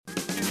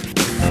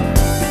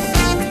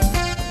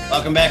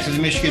Welcome back to the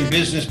Michigan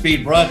Business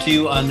Beat, brought to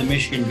you on the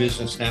Michigan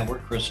Business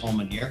Network. Chris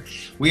Holman here.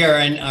 We are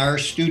in our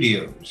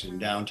studios in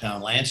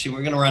downtown Lansing.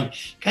 We're going to run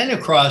kind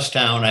of cross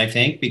town, I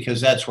think, because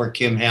that's where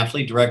Kim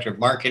Hafley, Director of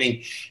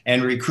Marketing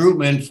and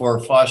Recruitment for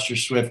Foster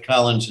Swift,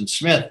 Collins and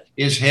Smith,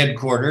 is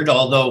headquartered.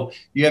 Although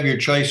you have your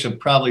choice of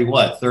probably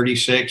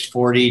 36,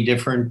 40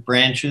 different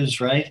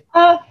branches, right?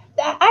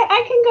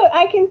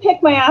 I can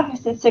pick my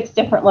office at 6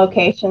 different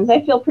locations.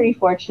 I feel pretty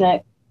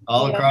fortunate.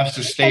 All across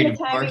the state, of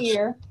course.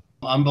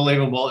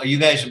 Unbelievable. You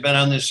guys have been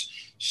on this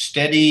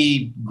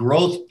steady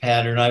growth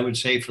pattern, I would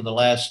say, for the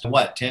last,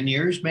 10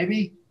 years,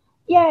 maybe?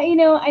 Yeah,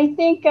 I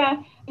think,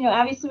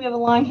 obviously we have a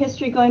long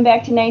history going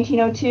back to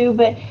 1902,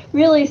 but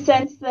really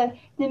since the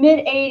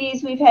mid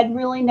 80s, we've had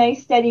really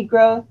nice steady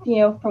growth.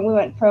 We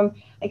went from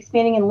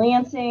expanding in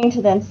Lansing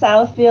to then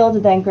Southfield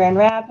to then Grand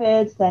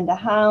Rapids, then to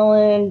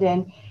Holland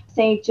and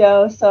St.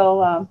 Joe.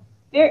 So,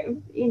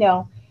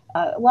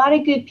 a lot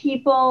of good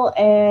people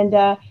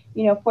and,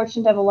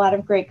 fortunate to have a lot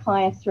of great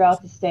clients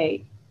throughout the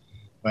state.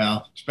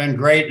 Well, it's been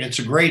great. It's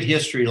a great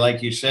history,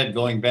 like you said,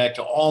 going back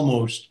to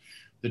almost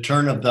the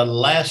turn of the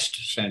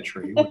last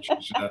century, which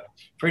is a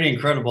pretty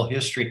incredible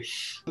history.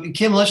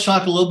 Kim, let's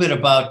talk a little bit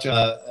about,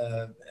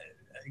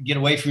 get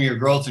away from your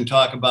growth and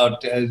talk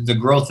about the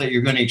growth that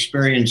you're going to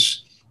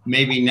experience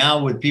maybe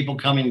now with people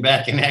coming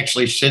back and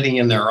actually sitting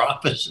in their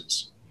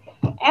offices.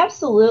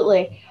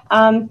 Absolutely.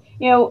 It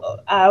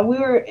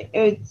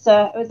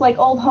was like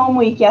old home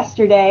week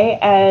yesterday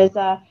as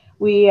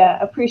we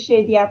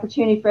appreciated the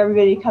opportunity for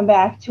everybody to come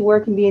back to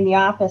work and be in the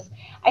office.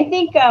 I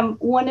think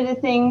one of the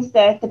things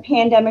that the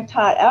pandemic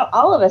taught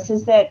all of us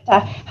is that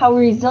how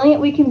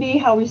resilient we can be,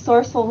 how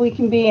resourceful we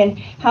can be, and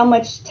how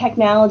much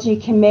technology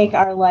can make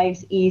our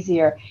lives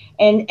easier.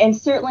 And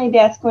certainly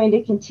that's going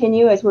to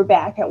continue as we're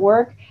back at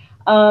work.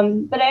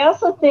 But I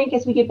also think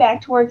as we get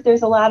back to work,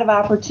 there's a lot of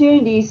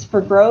opportunities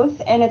for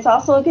growth, and it's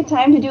also a good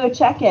time to do a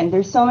check-in.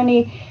 There's so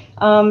many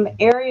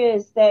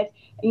areas that,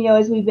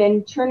 as we've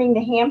been turning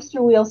the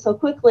hamster wheel so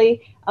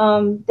quickly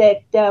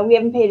that we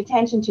haven't paid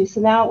attention to. So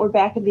now we're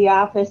back at the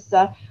office.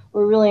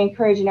 We're really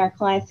encouraging our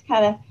clients to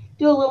kind of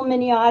do a little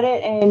mini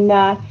audit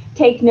and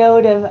take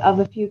note of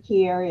a few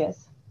key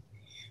areas.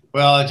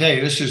 Well, I'll tell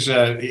you, this is,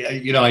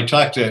 I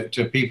talked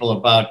to people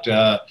about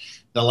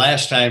the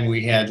last time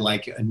we had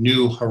like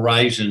new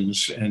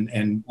horizons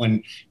and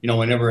when,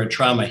 whenever a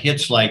trauma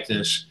hits like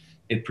this,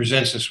 it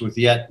presents us with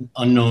yet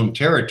unknown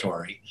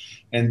territory.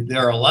 And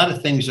there are a lot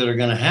of things that are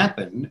going to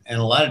happen and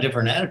a lot of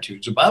different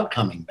attitudes about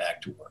coming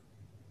back to work.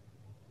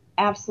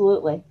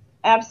 Absolutely.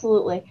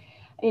 Absolutely.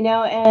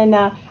 And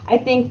I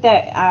think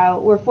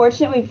that we're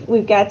fortunate.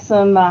 We've got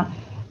some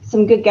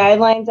good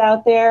guidelines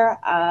out there.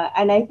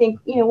 And I think,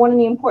 one of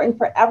the important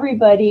for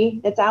everybody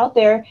that's out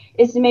there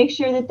is to make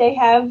sure that they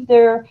have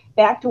their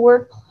back to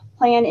work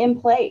plan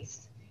in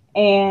place.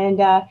 And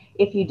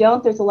if you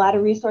don't, there's a lot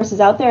of resources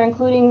out there,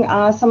 including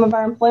some of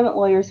our employment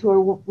lawyers who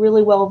are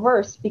really well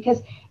versed,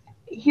 because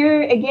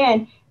here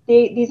again,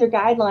 these are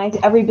guidelines.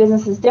 Every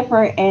business is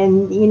different.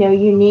 And, you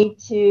need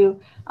to,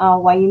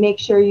 while you make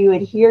sure you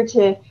adhere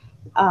to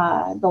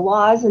the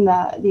laws and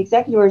the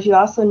executive orders, you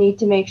also need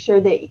to make sure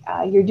that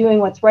you're doing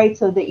what's right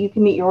so that you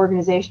can meet your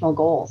organizational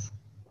goals.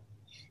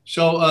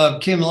 So,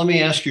 Kim, let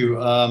me ask you,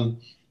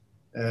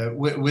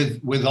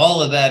 with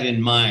all of that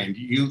in mind,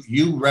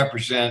 you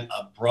represent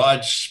a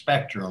broad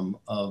spectrum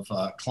of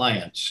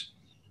clients.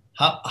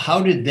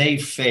 How did they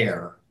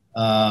fare?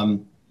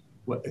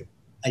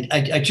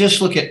 I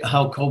just look at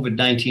how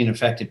COVID-19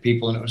 affected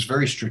people, and it was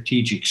very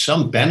strategic.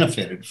 Some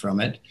benefited from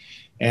it,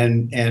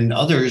 and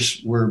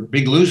others were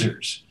big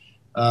losers.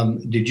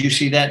 Did you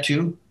see that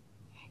too?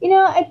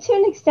 To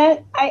an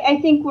extent, I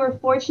think we're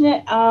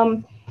fortunate.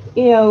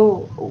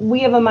 We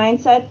have a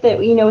mindset that,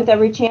 with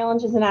every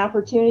challenge is an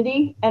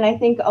opportunity. And I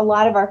think a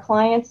lot of our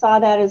clients saw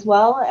that as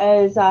well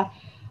as,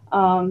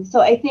 so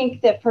I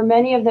think that for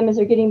many of them, as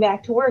they're getting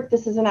back to work,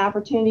 this is an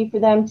opportunity for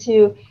them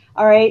to,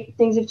 all right,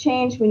 things have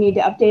changed. We need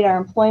to update our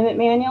employment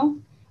manual.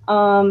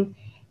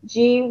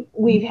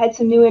 We've had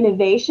some new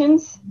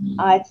innovations.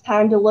 It's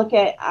time to look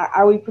at,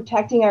 are we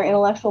protecting our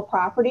intellectual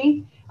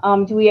property?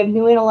 Do we have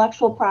new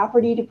intellectual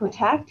property to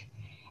protect?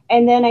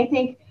 And then I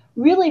think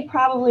really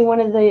probably one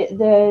of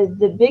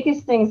the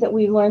biggest things that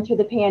we've learned through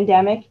the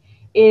pandemic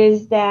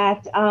is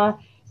that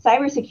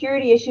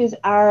cybersecurity issues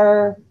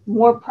are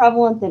more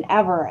prevalent than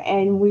ever,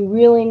 and we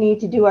really need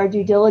to do our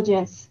due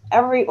diligence.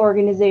 Every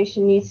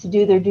organization needs to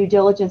do their due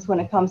diligence when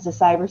it comes to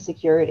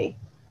cybersecurity.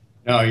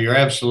 No, you're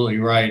absolutely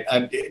right.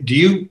 Do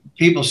you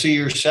people see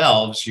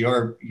yourselves,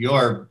 your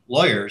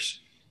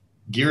lawyers,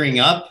 gearing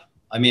up?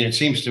 I mean, it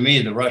seems to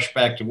me the rush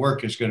back to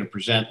work is going to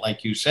present,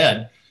 like you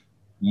said,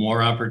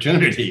 more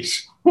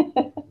opportunities.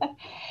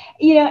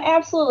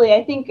 Absolutely.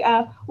 I think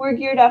we're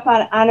geared up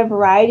on a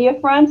variety of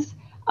fronts.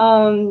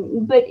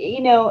 But,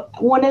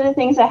 one of the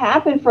things that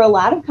happened for a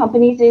lot of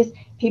companies is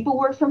people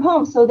work from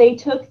home. So they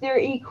took their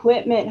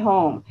equipment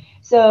home.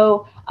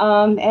 So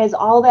as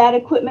all that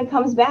equipment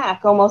comes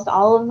back, almost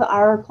all of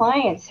our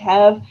clients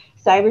have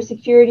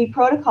cybersecurity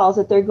protocols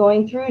that they're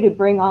going through to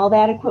bring all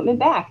that equipment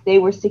back. They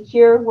were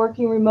secure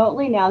working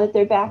remotely. Now that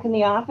they're back in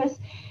the office,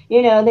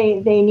 you know,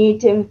 they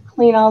need to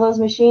clean all those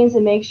machines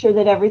and make sure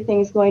that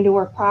everything's going to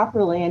work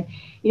properly. And,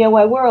 you know,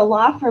 while we're a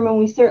law firm and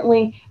we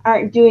certainly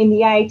aren't doing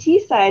the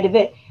IT side of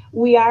it,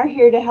 we are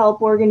here to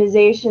help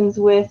organizations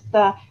with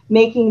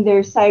making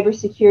their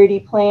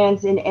cybersecurity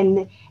plans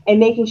and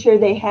making sure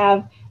they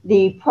have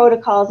the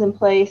protocols in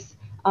place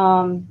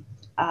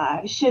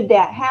should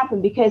that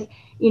happen. Because,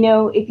 you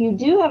know, if you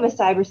do have a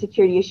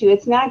cybersecurity issue,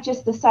 it's not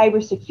just the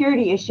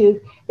cybersecurity issue.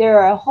 There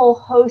are a whole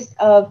host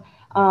of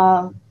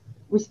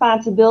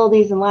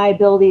responsibilities and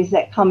liabilities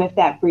that come if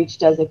that breach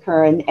does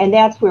occur. And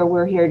that's where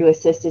we're here to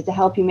assist, is to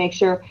help you make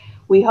sure,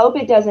 we hope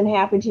it doesn't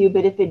happen to you,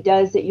 but if it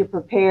does, that you're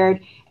prepared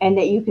and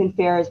that you can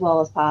fare as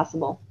well as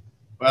possible.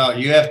 Well,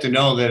 you have to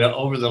know that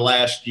over the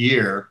last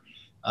year,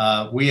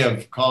 we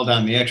have called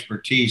on the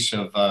expertise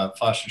of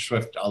Foster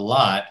Swift a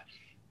lot,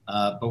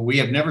 but we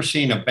have never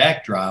seen a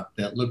backdrop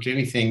that looked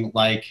anything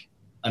like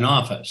an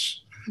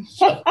office.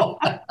 So,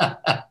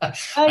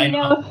 you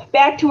know,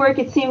 back to work,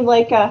 it seemed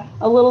like a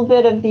little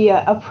bit of the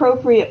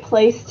appropriate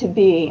place to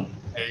be.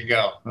 There you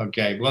go.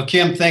 Okay. Well,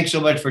 Kim, thanks so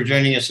much for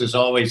joining us as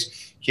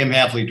always. Kim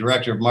Hafley,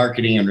 Director of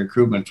Marketing and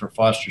Recruitment for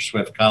Foster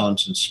Swift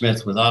Collins &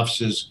 Smith, with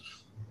offices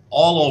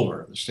all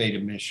over the state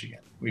of Michigan.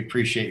 We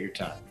appreciate your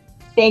time.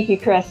 Thank you,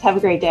 Chris. Have a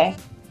great day.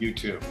 You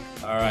too.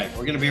 All right.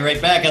 We're going to be right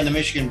back on the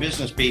Michigan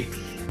Business Beat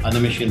on the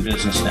Michigan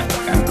Business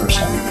Network. I'm Chris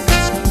Hafley.